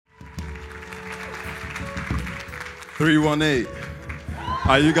318.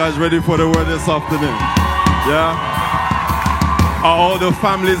 Are you guys ready for the word this afternoon? Yeah? Are all the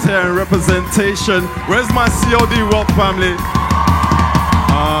families here in representation? Where's my COD Wealth family?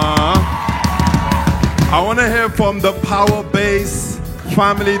 I want to hear from the Power Base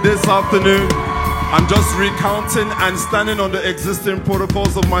family this afternoon. I'm just recounting and standing on the existing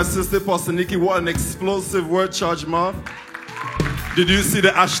protocols of my sister, Pastor Nikki. What an explosive word charge, Ma. Did you see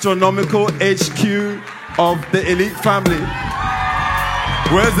the astronomical HQ of the elite family?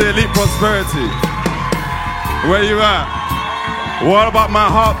 Where's the elite prosperity? Where you at? What about my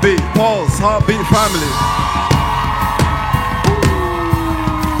heartbeat, Paul's heartbeat family?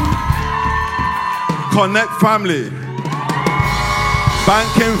 Connect family.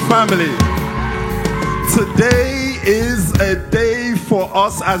 Banking family. Today is a day for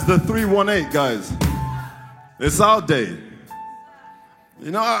us as the 318, guys. It's our day. You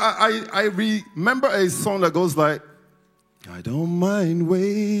know, I remember a song that goes like, I don't mind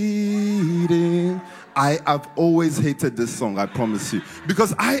waiting. I have always hated this song, I promise you.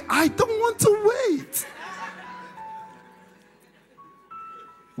 Because I don't want to wait.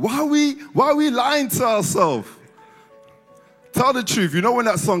 Why are we lying to ourselves? Tell the truth. You know when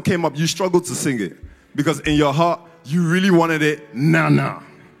that song came up, you struggled to sing it. Because in your heart, you really wanted it now.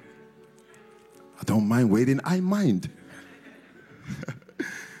 I don't mind waiting, I mind.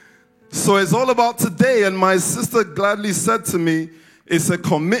 So it's all about today, and my sister gladly said to me, it's a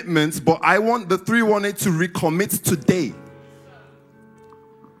commitment, but I want the 318 to recommit today.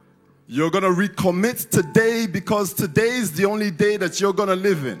 You're going to recommit today because today is the only day that you're going to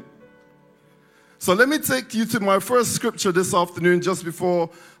live in. So let me take you to my first scripture this afternoon just before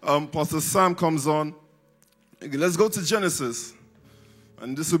Pastor Sam comes on. Let's go to Genesis,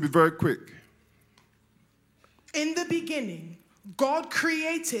 and this will be very quick. In the beginning, God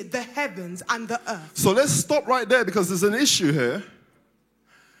created the heavens and the earth. So let's stop right there because there's an issue here.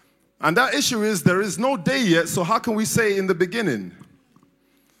 And that issue is there is no day yet, so how can we say in the beginning?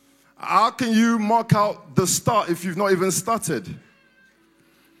 How can you mark out the start if you've not even started?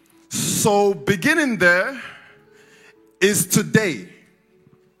 So beginning there is today.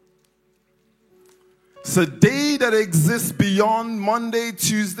 It's a day that exists beyond Monday,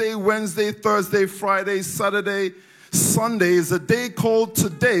 Tuesday, Wednesday, Thursday, Friday, Saturday, Sunday is a day called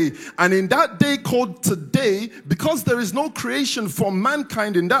today. And in that day called today, because there is no creation for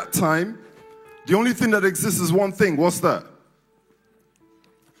mankind in that time, the only thing that exists is one thing. What's that?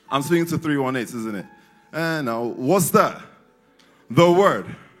 I'm speaking to 318, isn't it? And now, what's that? The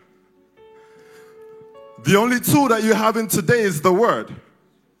Word. The only tool that you have in today is the Word.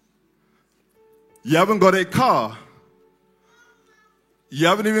 You haven't got a car. You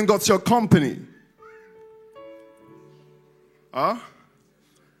haven't even got your company.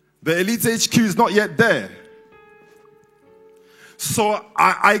 The elite HQ is not yet there. So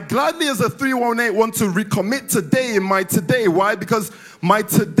I gladly as a 318 want to recommit today in my today. Why? Because my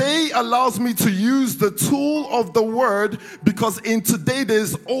today allows me to use the tool of the Word, because in today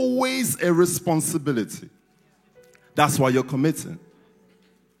there's always a responsibility. That's why you're committing.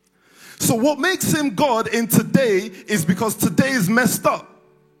 So what makes him God in today is because today is messed up.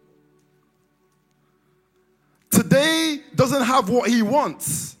 Today doesn't have what he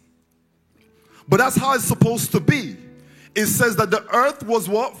wants. But that's how it's supposed to be. It says that the earth was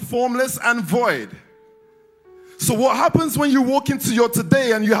what? Formless and void. So what happens when you walk into your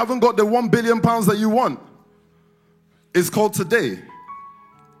today and you haven't got the 1 billion pounds that you want? It's called today.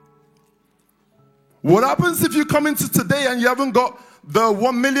 What happens if you come into today and you haven't got the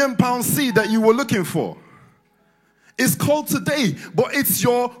 1 million pound seed that you were looking for? It's called today. But it's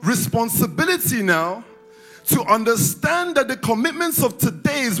your responsibility now to understand that the commitments of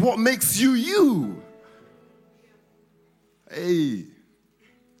today is what makes you you. Hey.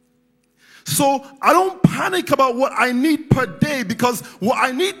 So I don't panic about what I need per day, because what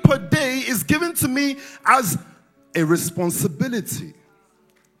I need per day is given to me as a responsibility.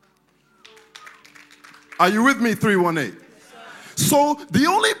 Are you with me, 318? So the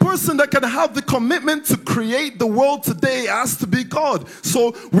only person that can have the commitment to create the world today has to be God.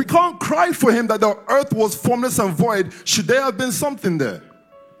 So we can't cry for him that the earth was formless and void. Should there have been something there?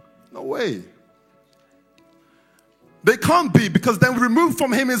 No way. They can't be, because then we remove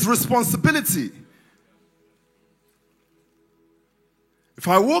from him his responsibility. If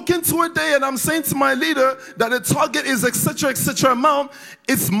I walk into a day and I'm saying to my leader that the target is etc. amount,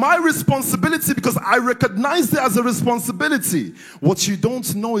 it's my responsibility because I recognize it as a responsibility. What you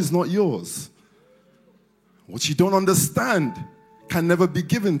don't know is not yours. What you don't understand can never be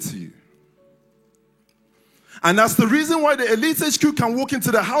given to you. And that's the reason why the Elite HQ can walk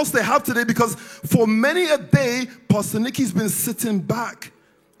into the house they have today, because for many a day, Pastor Nikki's been sitting back,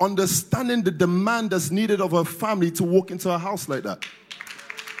 understanding the demand that's needed of her family to walk into a house like that.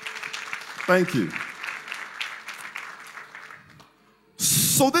 Thank you.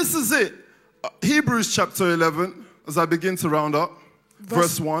 So this is it. Hebrews chapter 11, as I begin to round up,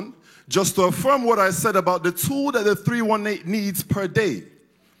 verse 1, just to affirm what I said about the tool that the 318 needs per day.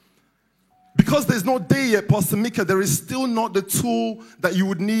 Because there's no day yet, Pastor Mika, there is still not the tool that you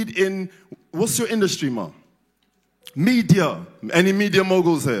would need in, what's your industry, ma? Media. Any media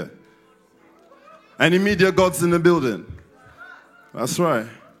moguls here? Any media gods in the building? That's right.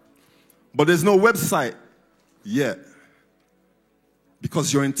 But there's no website yet.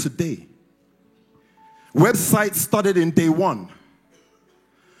 Because you're in today. Website started in day 1.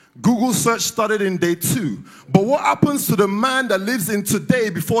 Google search started in day 2. But what happens to the man that lives in today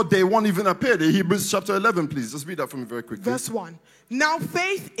before day 1 even appeared? Hebrews chapter 11, please. Just read that for me very quickly. Verse 1. Now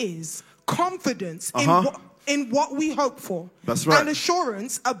faith is confidence in what we hope for. That's right. And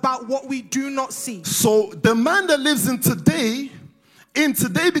assurance about what we do not see. So the man that lives in today,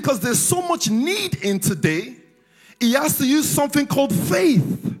 because there's so much need in today, he has to use something called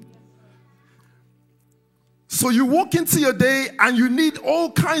faith. So you walk into your day and you need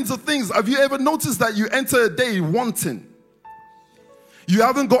all kinds of things. Have you ever noticed that you enter a day wanting? You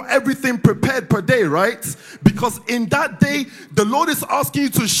haven't got everything prepared per day, right? Because in that day, the Lord is asking you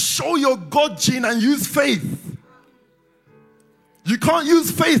to show your God gene and use faith. You can't use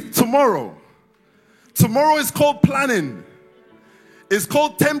faith tomorrow. Tomorrow is called planning. It's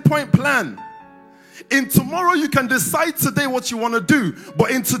called 10-point plan. In tomorrow, you can decide today what you want to do.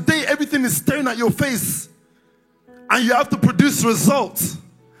 But in today, everything is staring at your face. And you have to produce results.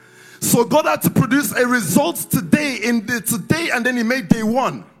 So God had to produce a result today, and then he made day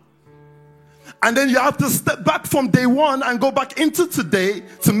 1. And then you have to step back from day 1 and go back into today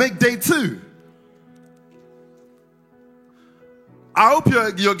to make day 2. I hope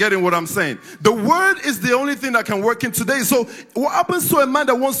you're getting what I'm saying. The word is the only thing that can work in today. So what happens to a man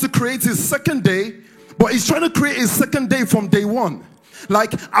that wants to create his second day, but he's trying to create his second day from day 1?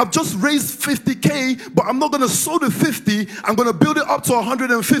 Like, I've just raised 50K, but I'm not going to sow the 50. I'm going to build it up to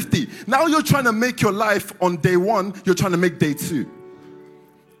 150. Now you're trying to make your life on day 1. You're trying to make day 2.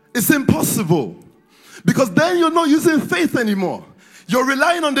 It's impossible. Because then you're not using faith anymore. You're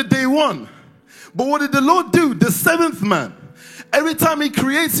relying on the day 1. But what did the Lord do? The 7th man. Every time he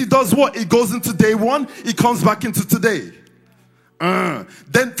creates, he does what? He goes into day 1. He comes back into today.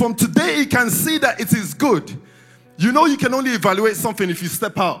 Then from today, he can see that it is good. You know you can only evaluate something if you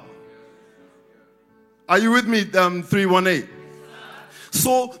step out. Are you with me, 318?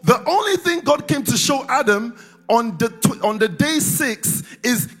 So the only thing God came to show Adam on the day 6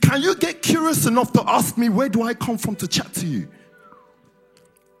 is, can you get curious enough to ask me, where do I come from to chat to you?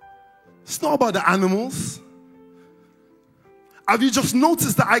 It's not about the animals. Have you just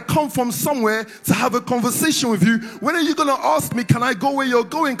noticed that I come from somewhere to have a conversation with you? When are you going to ask me, can I go where you're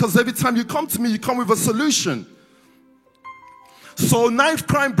going? Because every time you come to me, you come with a solution. So knife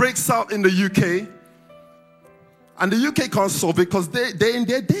crime breaks out in the UK, and the UK can't solve it because they're in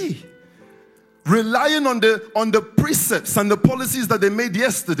their day, relying on the precepts and the policies that they made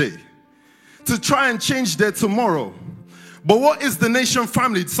yesterday to try and change their tomorrow. But what is the Nxtion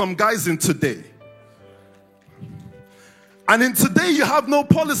family? Some guys in today. And in today you have no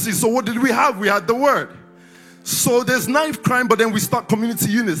policy. So what did we have? We had the word. So there's knife crime, but then we start community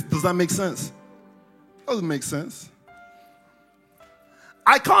units. Does that make sense? Doesn't make sense.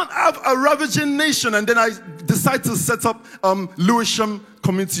 I can't have a ravaging nation and then I decide to set up Lewisham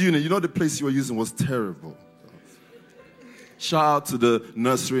community unit. You know the place you were using was terrible. Shout out to the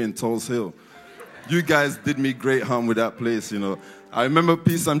nursery in Tulse Hill. You guys did me great harm with that place, you know. I remember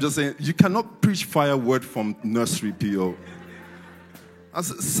peace, I'm just saying, you cannot preach fire word from nursery PO. I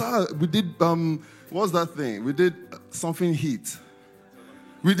said, sir, we did, what was that thing? We did something heat.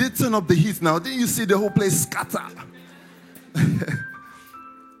 We did turn up the heat now. Didn't you see the whole place scatter?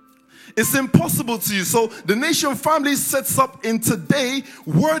 It's impossible to you. So the Nxtion family sets up in today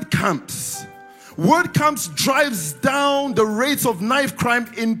word camps. Word camps drives down the rates of knife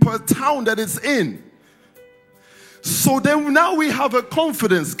crime in per town that it's in. So then now we have a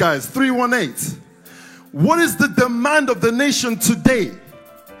confidence, guys. 318. What is the demand of the nation today?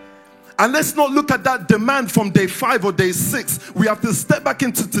 And let's not look at that demand from day 5 or day 6. We have to step back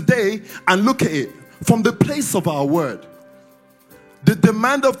into today and look at it from the place of our word. The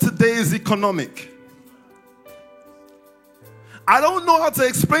demand of today is economic. I don't know how to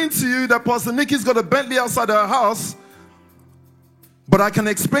explain to you that Pastor Nikki's got a Bentley outside her house, but I can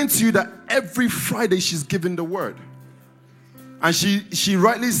explain to you that every Friday she's giving the word. And she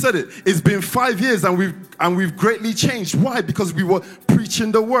rightly said it. It's been 5 years and we've greatly changed. Why? Because we were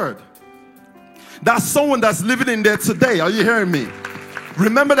preaching the word. That's someone that's living in there today. Are you hearing me?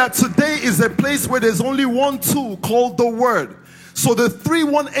 Remember that today is a place where there's only one tool called the word. So the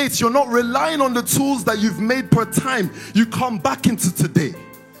 318, you're not relying on the tools that you've made per time. You come back into today.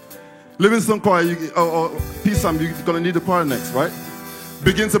 Livingston Choir, Peace, you're going to need the choir next, right?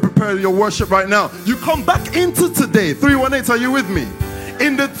 Begin to prepare your worship right now. You come back into today. 318, are you with me?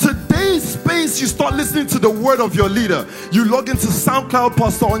 In the today space, you start listening to the word of your leader. You log into SoundCloud,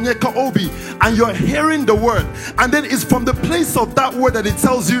 Pastor Onyeka Obi, and you're hearing the word. And then it's from the place of that word that it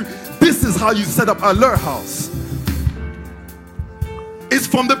tells you, this is how you set up Alert House. It's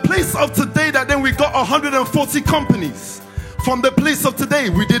from the place of today that then we got 140 companies. From the place of today,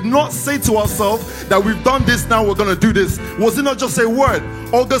 we did not say to ourselves that we've done this, now we're going to do this. Was it not just a word?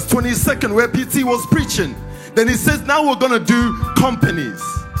 August 22nd, where PT was preaching. Then he says, now we're going to do companies.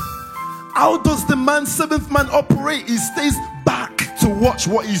 How does the man, seventh man, operate? He stays back to watch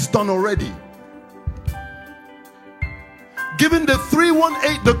what he's done already. Giving the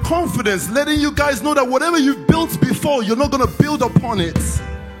 318 the confidence, letting you guys know that whatever you've built before, you're not going to build upon it.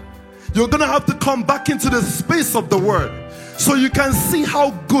 You're going to have to come back into the space of the word. So you can see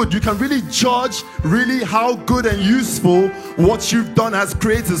how good, you can really judge really how good and useful what you've done has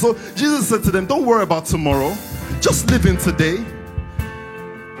created. So Jesus said to them, don't worry about tomorrow. Just live in today.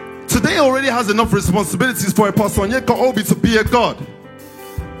 Today already has enough responsibilities for a Pastor Onyeka Obi to be a God.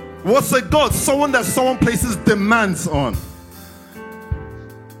 What's a God? Someone that someone places demands on.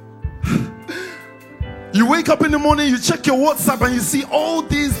 You wake up in the morning, you check your WhatsApp and you see all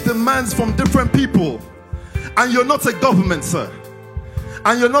these demands from different people. And you're not a government, sir.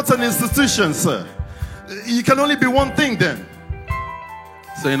 And you're not an institution, sir. You can only be one thing then.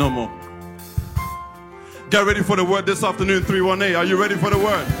 Say no more. Get ready for the word this afternoon, 318. Are you ready for the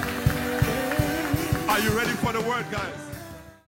word? Are you ready for the word, guys?